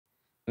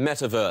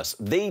Metaverse,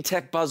 the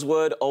tech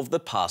buzzword of the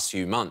past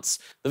few months.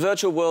 The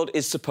virtual world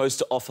is supposed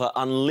to offer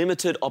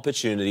unlimited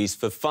opportunities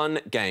for fun,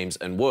 games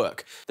and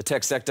work. The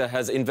tech sector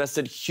has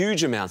invested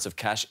huge amounts of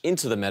cash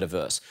into the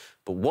metaverse.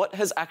 But what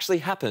has actually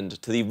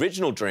happened to the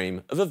original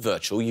dream of a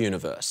virtual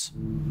universe?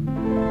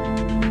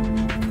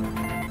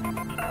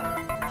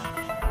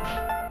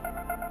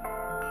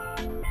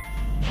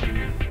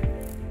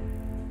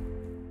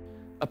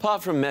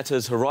 Apart from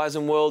Meta's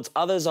Horizon worlds,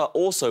 others are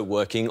also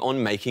working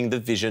on making the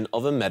vision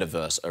of a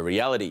metaverse a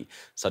reality,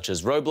 such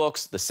as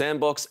Roblox, The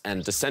Sandbox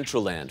and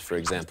Decentraland, for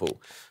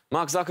example.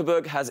 Mark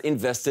Zuckerberg has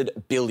invested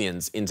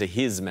billions into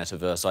his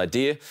metaverse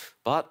idea,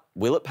 but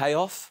will it pay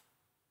off?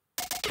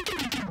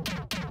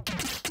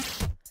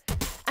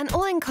 An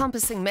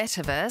all-encompassing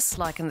metaverse,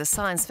 like in the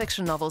science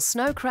fiction novel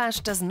Snow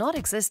Crash, does not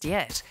exist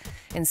yet.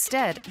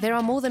 Instead, there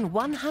are more than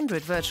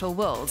 100 virtual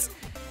worlds.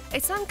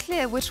 It's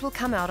unclear which will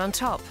come out on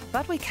top,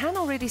 but we can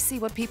already see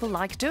what people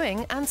like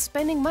doing and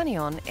spending money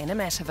on in a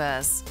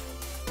metaverse.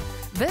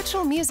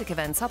 Virtual music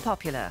events are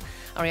popular.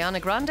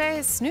 Ariana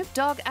Grande, Snoop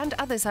Dogg and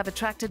others have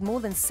attracted more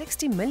than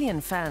 60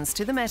 million fans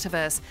to the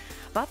metaverse,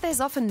 but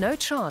there's often no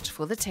charge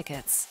for the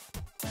tickets.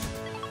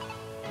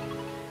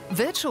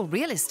 Virtual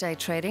real estate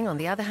trading, on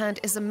the other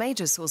hand, is a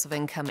major source of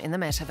income in the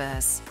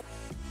metaverse.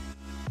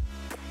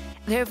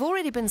 There have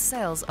already been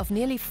sales of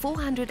nearly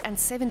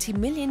 470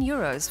 million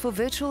euros for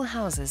virtual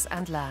houses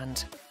and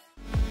land.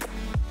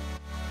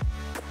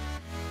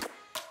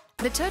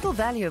 The total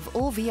value of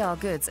all VR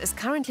goods is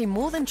currently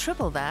more than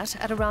triple that,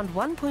 at around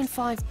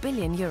 1.5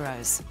 billion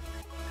euros.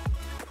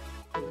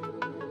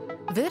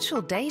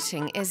 Virtual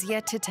dating is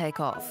yet to take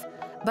off,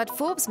 but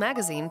Forbes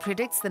magazine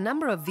predicts the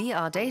number of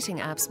VR dating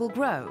apps will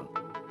grow.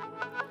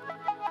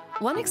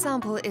 One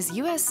example is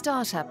US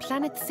startup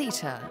Planet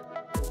Theta.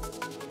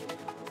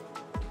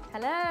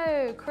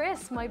 Hello,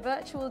 Chris, my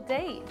virtual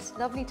date.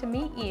 Lovely to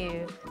meet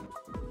you.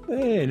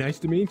 Hey, nice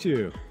to meet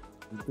you.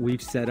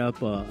 We've set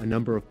up a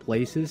number of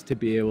places to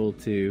be able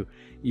to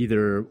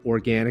either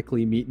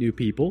organically meet new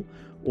people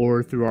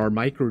or through our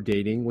micro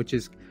dating, which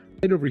is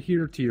right over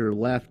here to your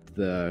left,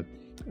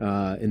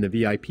 in the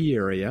VIP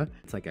area.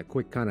 It's like a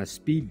quick kind of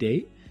speed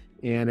date.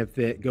 And if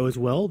it goes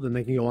well, then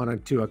they can go on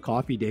to a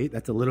coffee date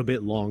that's a little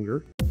bit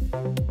longer.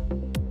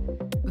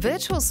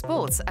 Virtual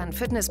sports and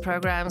fitness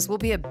programs will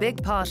be a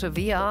big part of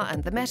VR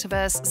and the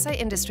metaverse, say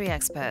industry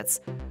experts.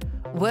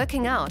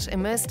 Working out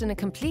immersed in a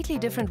completely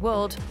different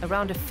world,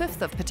 around a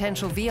fifth of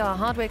potential VR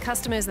hardware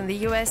customers in the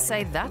US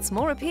say that's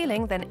more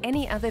appealing than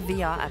any other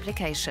VR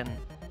application.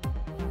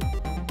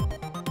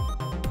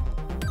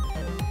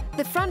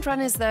 The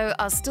frontrunners, though,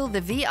 are still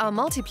the VR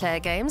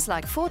multiplayer games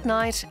like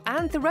Fortnite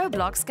and the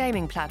Roblox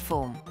gaming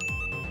platform.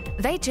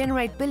 They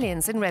generate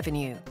billions in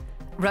revenue.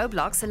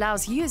 Roblox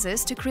allows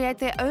users to create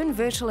their own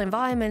virtual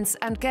environments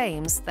and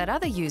games that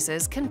other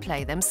users can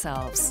play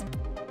themselves.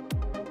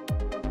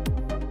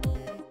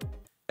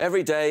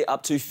 Every day,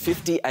 up to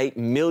 58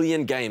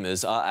 million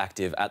gamers are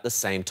active at the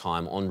same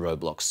time on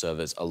Roblox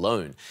servers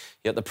alone.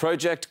 Yet the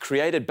project,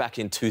 created back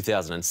in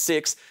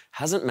 2006,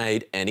 hasn't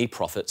made any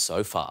profit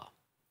so far.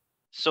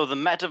 So the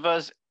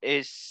metaverse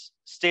is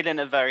still in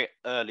a very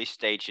early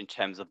stage in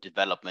terms of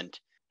development.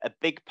 A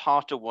big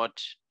part of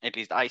what, at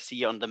least I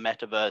see on the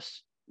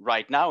metaverse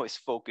right now, is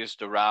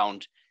focused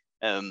around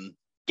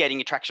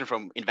getting attraction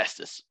from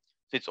investors.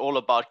 So it's all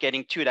about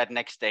getting to that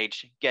next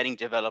stage, getting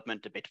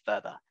development a bit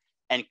further.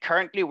 And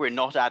currently, we're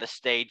not at a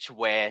stage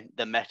where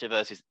the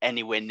metaverse is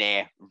anywhere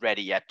near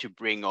ready yet to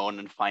bring on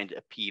and find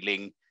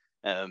appealing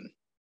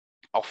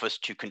offers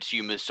to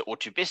consumers or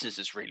to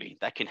businesses, really,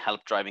 that can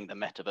help driving the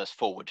metaverse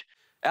forward.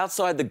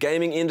 Outside the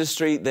gaming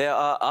industry, there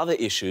are other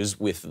issues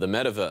with the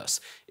metaverse,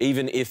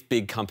 even if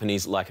big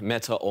companies like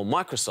Meta or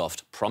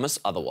Microsoft promise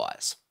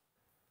otherwise.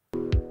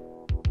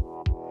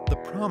 The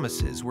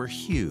promises were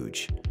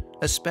huge,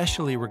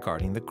 especially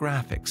regarding the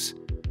graphics.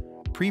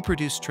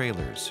 Pre-produced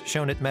trailers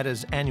shown at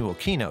Meta's annual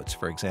keynotes,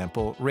 for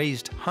example,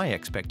 raised high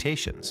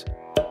expectations.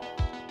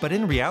 But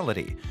in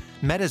reality,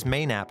 Meta's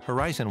main app,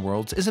 Horizon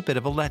Worlds, is a bit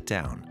of a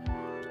letdown.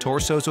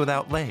 Torsos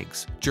without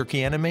legs,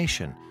 jerky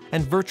animation,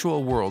 and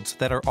virtual worlds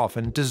that are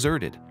often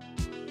deserted.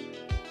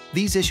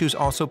 These issues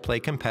also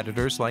plague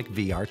competitors like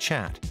VR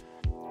Chat.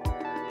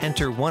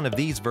 Enter one of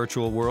these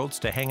virtual worlds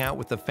to hang out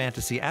with the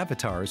fantasy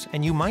avatars,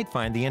 and you might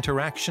find the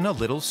interaction a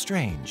little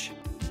strange.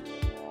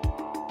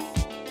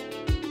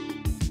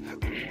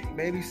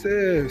 Baby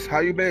sis, how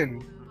you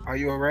been? Are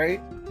you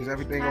alright? Is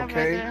everything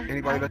okay?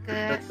 Anybody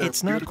that's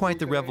It's not quite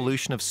the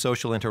revolution of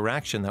social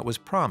interaction that was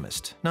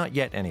promised, not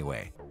yet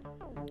anyway.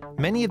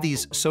 Many of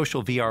these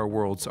social VR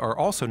worlds are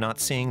also not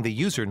seeing the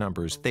user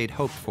numbers they'd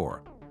hoped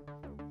for.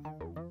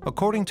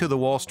 According to the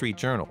Wall Street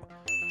Journal,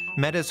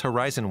 Meta's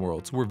Horizon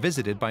Worlds were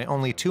visited by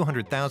only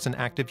 200,000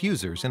 active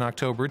users in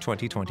October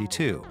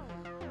 2022,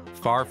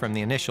 far from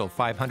the initial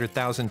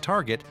 500,000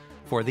 target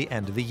for the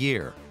end of the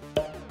year.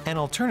 An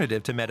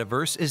alternative to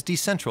Metaverse is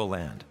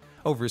Decentraland.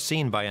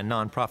 Overseen by a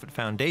nonprofit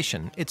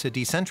foundation, it's a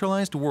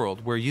decentralized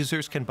world where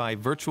users can buy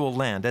virtual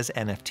land as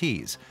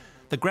NFTs.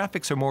 The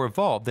graphics are more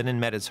evolved than in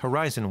Meta's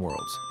Horizon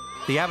Worlds.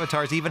 The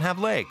avatars even have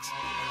legs.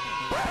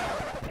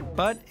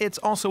 But it's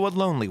also a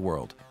lonely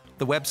world.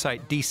 The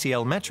website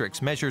DCL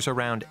Metrics measures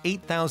around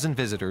 8,000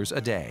 visitors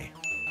a day.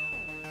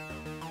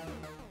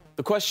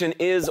 The question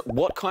is,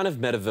 what kind of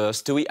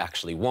metaverse do we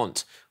actually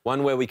want?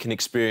 One where we can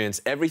experience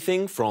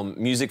everything from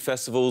music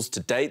festivals to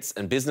dates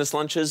and business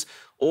lunches?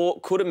 Or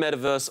could a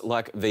metaverse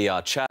like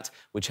VR Chat,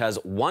 which has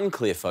one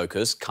clear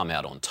focus, come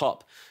out on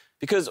top?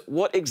 Because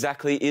what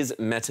exactly is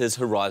Meta's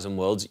Horizon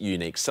World's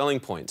unique selling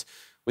point?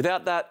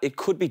 Without that, it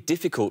could be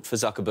difficult for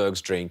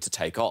Zuckerberg's dream to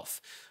take off.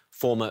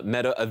 Former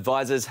Meta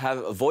advisors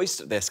have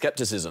voiced their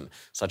skepticism,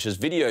 such as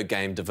video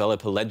game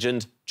developer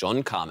legend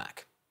John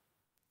Carmack.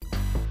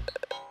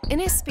 In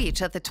his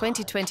speech at the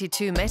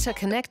 2022 Meta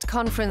Connect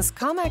conference,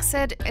 Carmack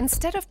said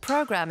instead of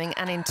programming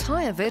an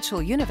entire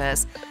virtual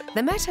universe,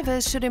 the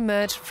metaverse should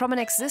emerge from an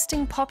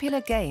existing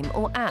popular game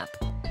or app.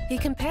 He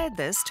compared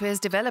this to his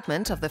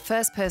development of the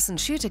first-person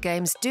shooter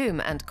games Doom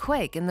and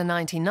Quake in the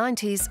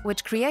 1990s,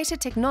 which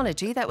created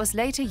technology that was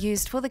later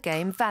used for the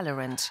game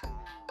Valorant.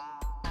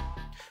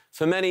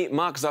 For many,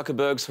 Mark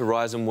Zuckerberg's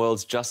Horizon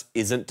Worlds just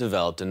isn't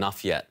developed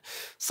enough yet.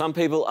 Some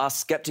people are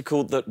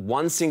sceptical that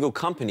one single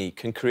company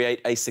can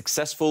create a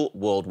successful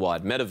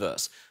worldwide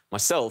metaverse,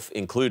 myself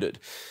included.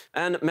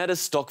 And Meta's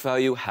stock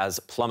value has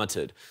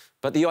plummeted.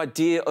 But the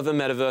idea of a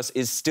metaverse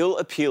is still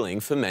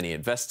appealing for many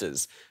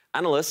investors.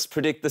 Analysts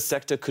predict the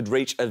sector could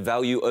reach a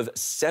value of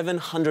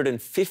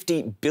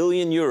 750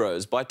 billion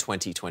euros by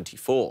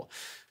 2024.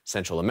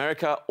 Central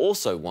America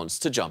also wants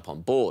to jump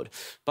on board,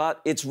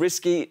 but it's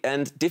risky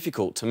and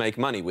difficult to make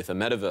money with a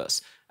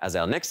metaverse, as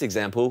our next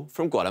example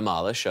from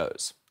Guatemala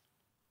shows.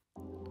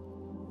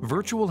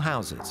 Virtual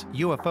houses,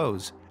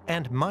 UFOs,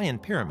 and Mayan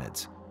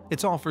pyramids.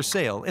 It's all for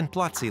sale in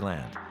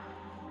Platziland.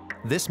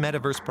 This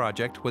metaverse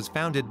project was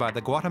founded by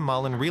the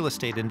Guatemalan real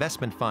estate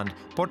investment fund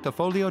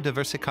Portafolio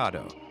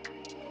Diversificado.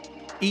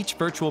 Each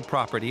virtual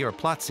property, or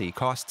Platzi,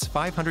 costs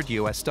 $500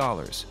 US.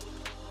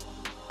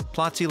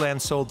 Platziland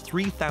sold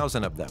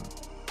 3,000 of them.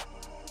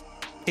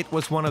 It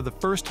was one of the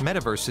first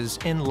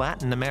metaverses in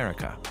Latin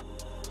America.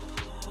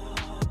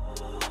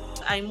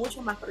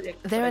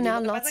 There are now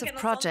lots of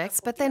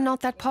projects, but they're not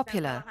that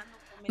popular.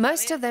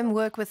 Most of them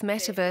work with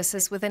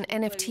metaverses with an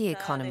NFT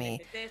economy,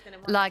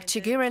 like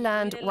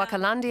Chigureland,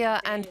 Wakalandia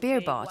and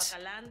Beerbot,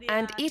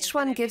 and each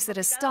one gives it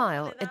a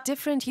style, a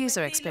different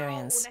user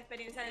experience.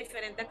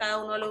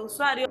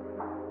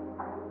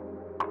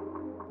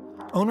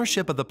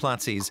 Ownership of the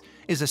Platzis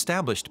is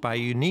established by a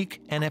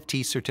unique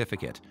NFT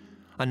certificate,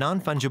 a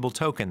non-fungible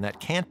token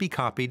that can't be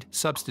copied,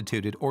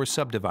 substituted, or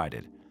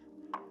subdivided.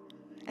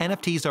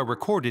 NFTs are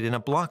recorded in a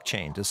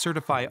blockchain to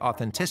certify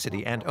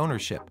authenticity and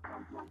ownership.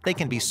 They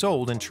can be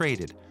sold and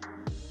traded.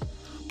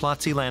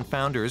 Platziland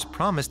founders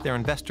promised their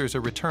investors a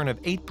return of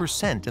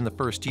 8% in the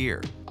first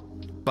year.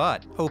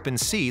 But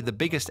OpenSea, the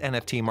biggest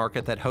NFT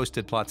market that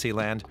hosted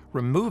Platziland,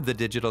 removed the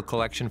digital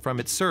collection from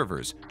its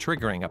servers,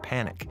 triggering a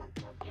panic.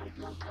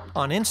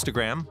 On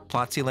Instagram,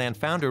 Platziland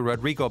founder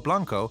Rodrigo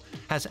Blanco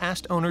has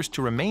asked owners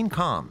to remain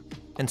calm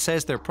and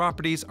says their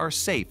properties are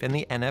safe in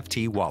the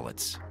NFT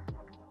wallets.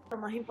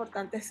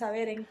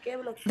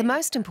 The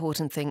most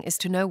important thing is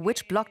to know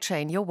which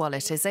blockchain your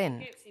wallet is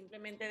in.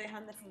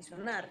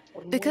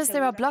 Because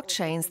there are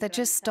blockchains that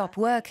just stop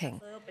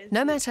working,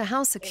 no matter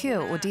how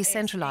secure or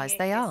decentralized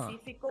they are.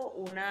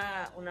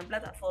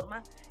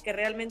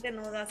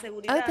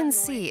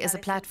 OpenSea is a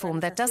platform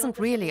that doesn't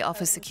really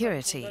offer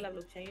security.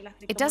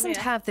 It doesn't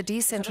have the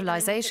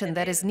decentralization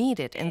that is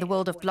needed in the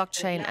world of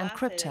blockchain and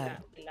crypto.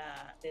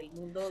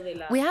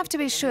 We have to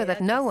be sure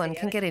that no one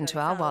can get into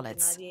our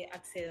wallets.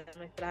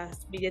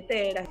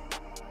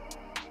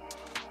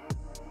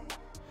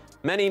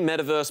 Many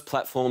metaverse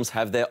platforms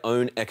have their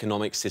own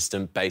economic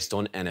system based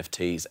on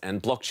NFTs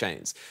and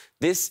blockchains.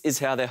 This is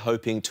how they're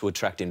hoping to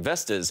attract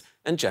investors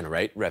and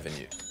generate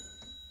revenue.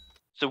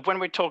 So when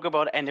we talk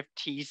about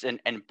NFTs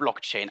and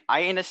blockchain,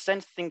 I, in a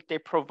sense, think they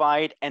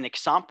provide an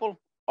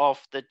example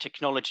of the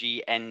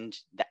technology and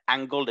the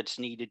angle that's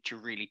needed to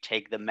really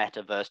take the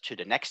metaverse to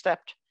the next step.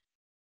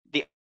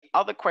 The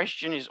other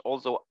question is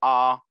also,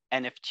 are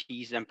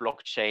NFTs and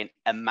blockchain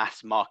a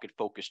mass market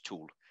focused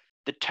tool?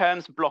 The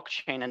terms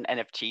blockchain and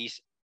NFTs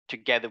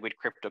together with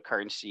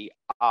cryptocurrency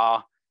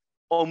are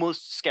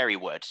almost scary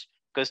words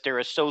because they're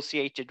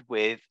associated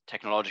with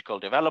technological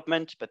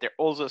development, but they're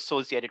also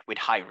associated with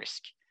high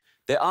risk.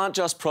 There aren't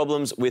just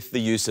problems with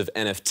the use of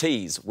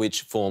NFTs,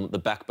 which form the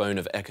backbone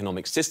of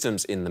economic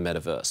systems in the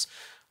metaverse.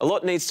 A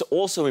lot needs to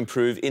also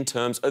improve in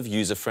terms of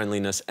user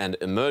friendliness and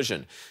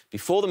immersion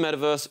before the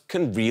metaverse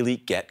can really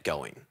get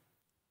going.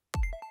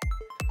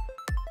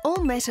 All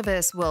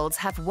metaverse worlds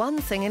have one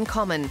thing in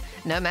common.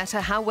 No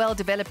matter how well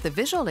developed the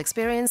visual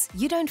experience,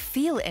 you don't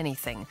feel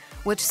anything,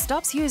 which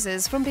stops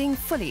users from being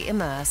fully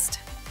immersed.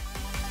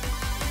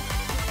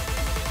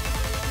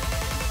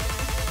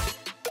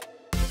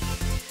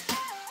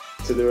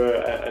 So there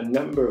are a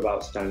number of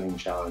outstanding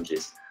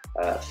challenges.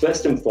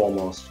 First and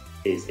foremost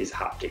is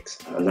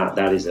haptics, and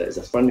that is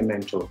a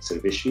fundamental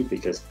sort of issue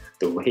because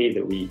the way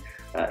that we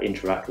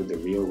interact with the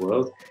real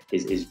world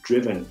is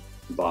driven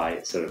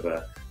by sort of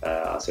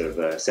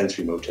a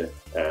sensory motor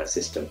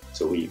system.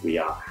 So we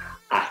are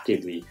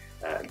actively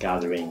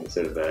gathering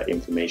sort of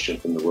information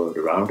from the world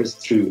around us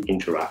through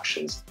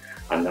interactions,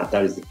 and that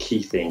is the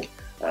key thing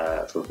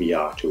for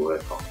VR to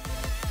work on.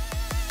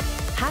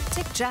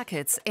 Haptic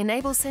jackets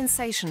enable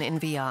sensation in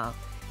VR.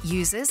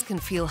 Users can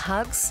feel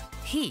hugs,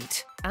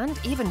 heat, and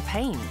even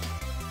pain.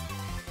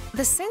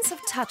 The sense of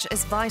touch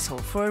is vital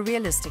for a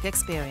realistic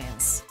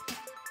experience.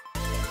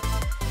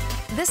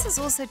 This is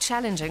also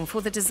challenging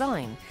for the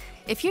design.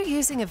 If you're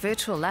using a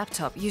virtual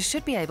laptop, you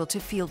should be able to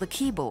feel the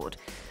keyboard.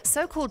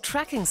 So-called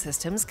tracking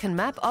systems can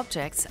map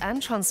objects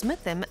and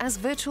transmit them as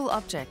virtual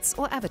objects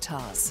or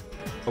avatars.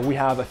 We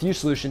have a few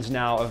solutions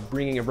now of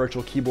bringing a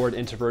virtual keyboard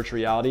into virtual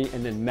reality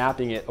and then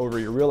mapping it over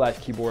your real-life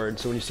keyboard.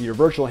 So when you see your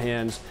virtual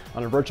hands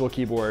on a virtual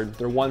keyboard,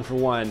 they're one for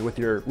one with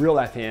your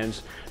real-life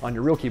hands on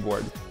your real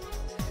keyboard.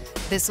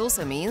 This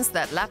also means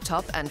that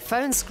laptop and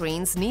phone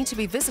screens need to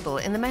be visible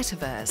in the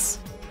metaverse.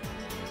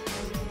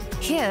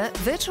 Here,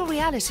 virtual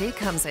reality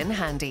comes in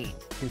handy.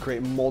 You can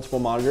create multiple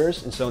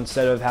monitors, and so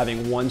instead of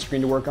having one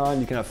screen to work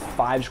on, you can have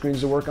 5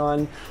 screens to work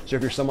on. So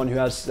if you're someone who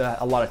has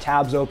a lot of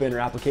tabs open or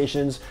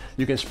applications,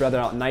 you can spread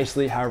that out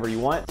nicely however you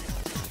want.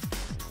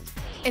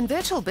 In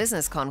virtual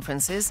business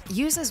conferences,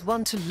 users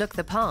want to look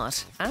the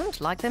part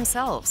and like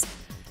themselves.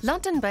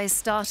 London-based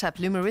startup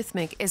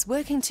Lumarithmic is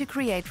working to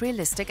create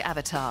realistic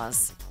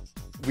avatars.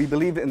 We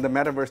believe in the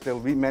metaverse there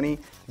will be many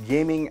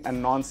gaming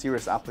and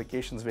non-serious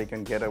applications where you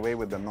can get away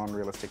with the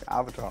non-realistic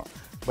avatar.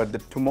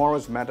 But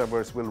tomorrow's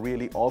metaverse will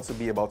really also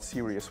be about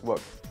serious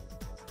work,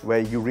 where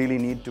you really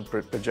need to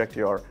project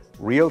your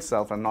real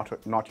self and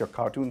not your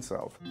cartoon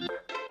self.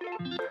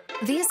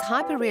 These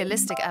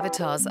hyper-realistic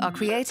avatars are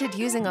created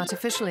using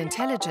artificial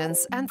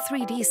intelligence and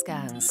 3D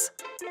scans.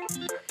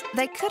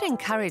 They could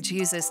encourage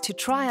users to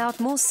try out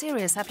more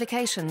serious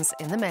applications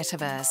in the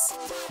metaverse.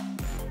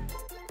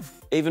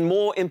 Even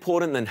more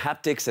important than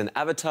haptics and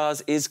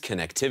avatars is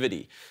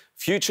connectivity.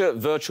 Future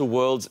virtual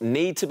worlds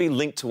need to be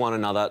linked to one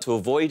another to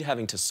avoid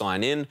having to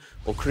sign in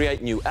or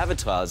create new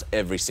avatars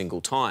every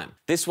single time.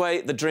 This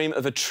way, the dream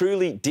of a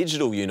truly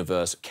digital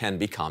universe can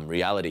become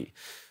reality.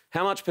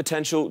 How much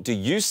potential do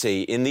you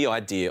see in the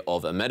idea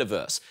of a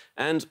metaverse?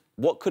 And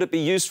what could it be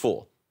used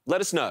for? Let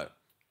us know.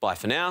 Bye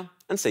for now,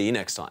 and see you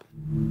next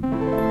time.